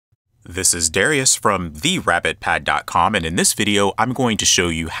This is Darius from therabbitpad.com, and in this video, I'm going to show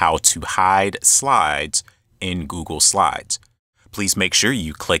you how to hide slides in Google Slides. Please make sure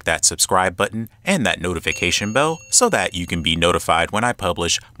you click that subscribe button and that notification bell so that you can be notified when I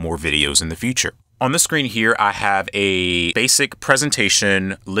publish more videos in the future. On the screen here, I have a basic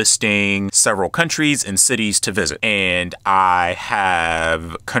presentation listing several countries and cities to visit. And I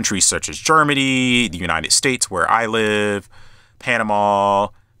have countries such as Germany, the United States where I live, Panama,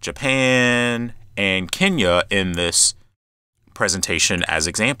 Japan, and Kenya in this presentation as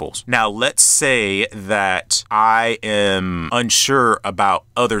examples. Now, let's say that I am unsure about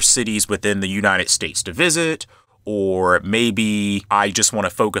other cities within the United States to visit, or maybe I just want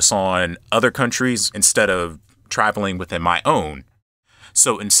to focus on other countries instead of traveling within my own.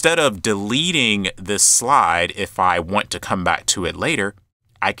 So instead of deleting this slide, if I want to come back to it later,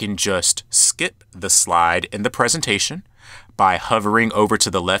 I can just skip the slide in the presentation by hovering over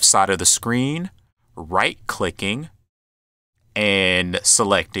to the left side of the screen, right-clicking, and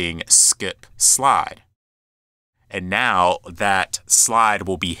selecting Skip Slide. And now that slide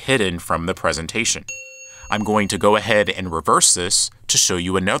will be hidden from the presentation. I'm going to go ahead and reverse this to show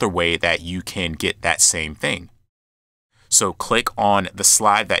you another way that you can get that same thing. So click on the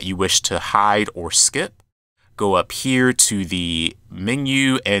slide that you wish to hide or skip. Go up here to the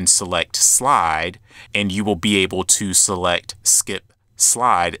menu and select Slide, and you will be able to select Skip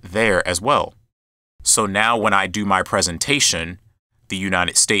Slide there as well. So now when I do my presentation, the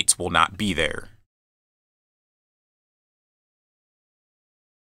United States will not be there.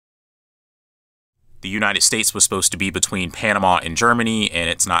 The United States was supposed to be between Panama and Germany, and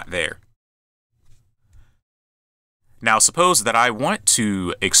it's not there. Now, suppose that I want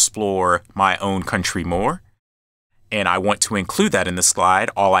to explore my own country more, and I want to include that in the slide.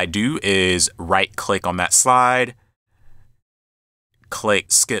 All I do is right-click on that slide, click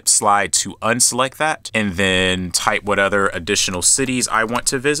Skip Slide to unselect that, and then type what other additional cities I want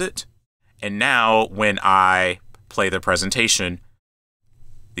to visit. And now, when I play the presentation,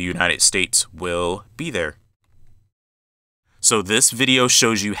 the United States will be there. So this video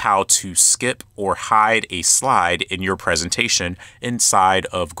shows you how to skip or hide a slide in your presentation inside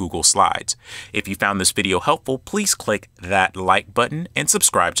of Google Slides. If you found this video helpful, please click that like button and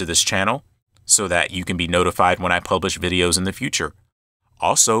subscribe to this channel so that you can be notified when I publish videos in the future.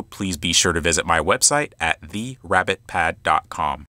 Also, please be sure to visit my website at therabbitpad.com.